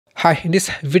Hi, in this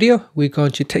video, we're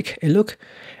going to take a look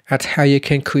at how you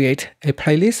can create a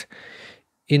playlist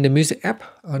in the music app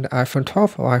on the iPhone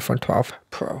 12 or iPhone 12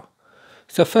 Pro.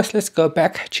 So first, let's go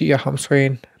back to your home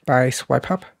screen by swipe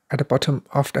up at the bottom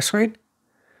of the screen.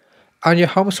 On your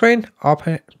home screen,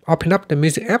 open up the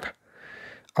music app,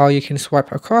 or you can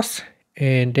swipe across,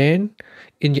 and then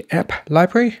in your app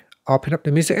library, open up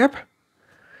the music app.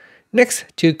 Next,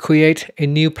 to create a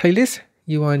new playlist,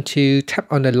 you want to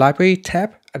tap on the library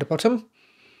tab at the bottom.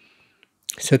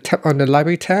 So tap on the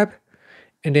library tab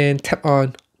and then tap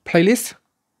on playlist.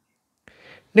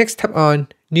 Next, tap on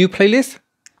new playlist.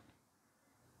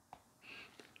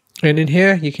 And in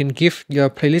here, you can give your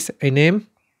playlist a name.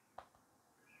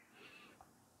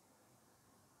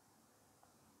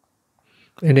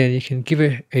 And then you can give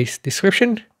it a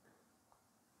description.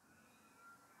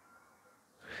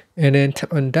 And then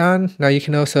tap on done. Now you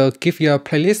can also give your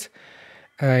playlist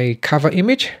a cover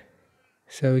image.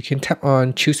 So you can tap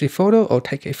on choose a photo or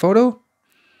take a photo.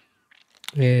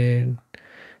 And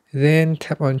then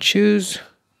tap on choose.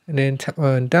 And then tap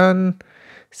on done.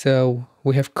 So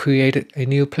we have created a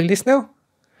new playlist now.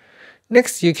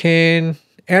 Next, you can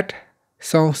add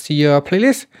songs to your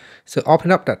playlist. So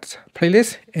open up that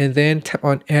playlist and then tap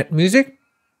on add music.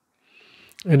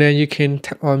 And then you can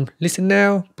tap on listen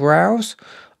now, browse,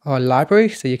 or library.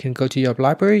 So you can go to your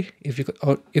library if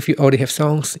you already have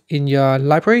songs in your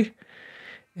library.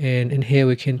 And in here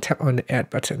we can tap on the add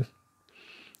button.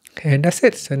 And that's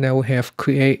it. So now we have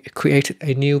created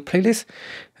a new playlist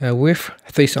with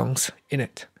 3 songs in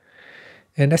it.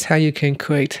 And that's how you can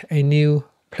create a new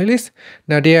playlist.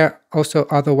 Now there are also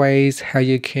other ways how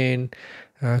you can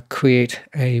create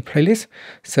a playlist.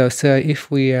 So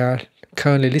if we are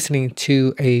currently listening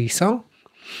to a song,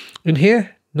 in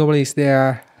here normally there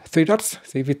are 3 dots.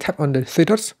 So if you tap on the 3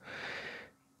 dots,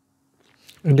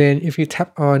 and then if you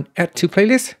tap on add to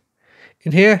playlist,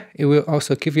 in here it will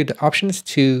also give you the options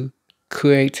to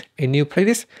create a new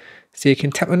playlist. So you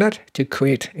can tap on that to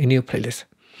create a new playlist.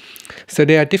 So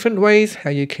there are different ways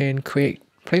how you can create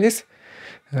playlists,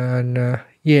 and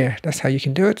yeah, that's how you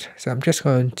can do it. So I'm just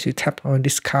going to tap on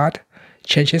discard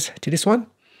changes to this one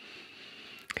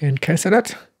and cancel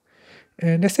that.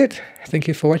 And that's it. Thank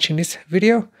you for watching this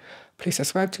video. Please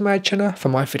subscribe to my channel for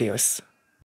more videos.